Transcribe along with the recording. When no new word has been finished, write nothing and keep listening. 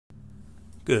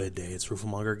Good day, it's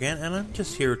Rufalmonger again, and I'm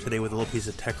just here today with a little piece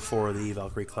of tech for the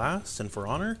Valkyrie class and for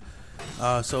honor.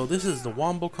 So this is the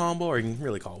Wombo Combo, or you can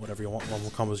really call it whatever you want. Wombo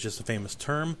Combo is just a famous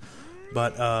term.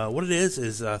 But what it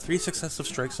is 3 successive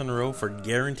strikes in a row for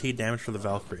guaranteed damage for the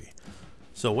Valkyrie.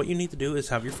 So what you need to do is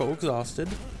have your foe exhausted,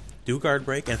 do guard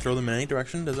break, and throw them in any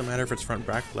direction, doesn't matter if it's front,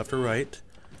 back, left, or right.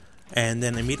 And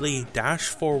then immediately dash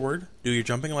forward, do your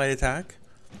jumping light attack,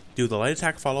 do the light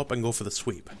attack follow-up, and go for the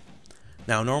sweep.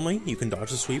 Now normally you can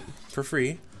dodge the sweep for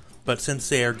free, but since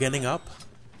they are getting up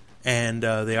and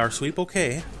they are sweep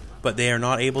okay, but they are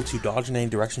not able to dodge in any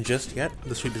direction just yet,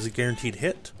 the sweep is a guaranteed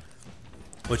hit,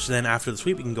 which then after the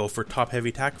sweep you can go for top heavy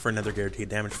attack for another guaranteed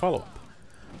damage follow-up.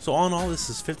 So all in all, this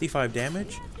is 55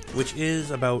 damage, which is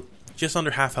about just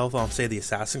under half health on, say, the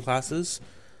assassin classes,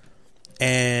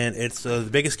 and it's the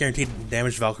biggest guaranteed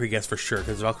damage Valkyrie gets for sure,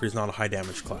 because Valkyrie is not a high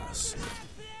damage class.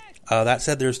 That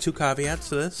said, there's two caveats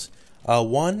to this.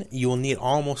 One, you will need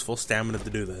almost full stamina to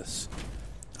do this.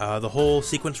 The whole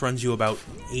sequence runs you about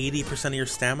 80% of your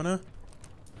stamina.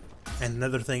 And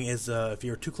another thing is, if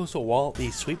you're too close to a wall,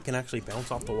 the sweep can actually bounce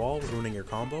off the wall, ruining your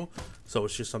combo. So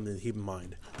it's just something to keep in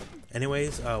mind.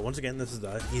 Anyways, once again, this is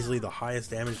easily the highest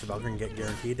damage the Valkyrie can get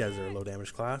guaranteed as their low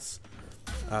damage class.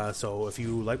 So if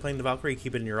you like playing the Valkyrie,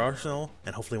 keep it in your arsenal,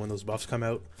 and hopefully when those buffs come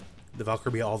out, the Valkyrie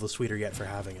will be all the sweeter yet for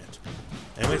having it.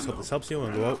 Anyways, hope this helps you,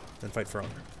 and go out and fight for honor.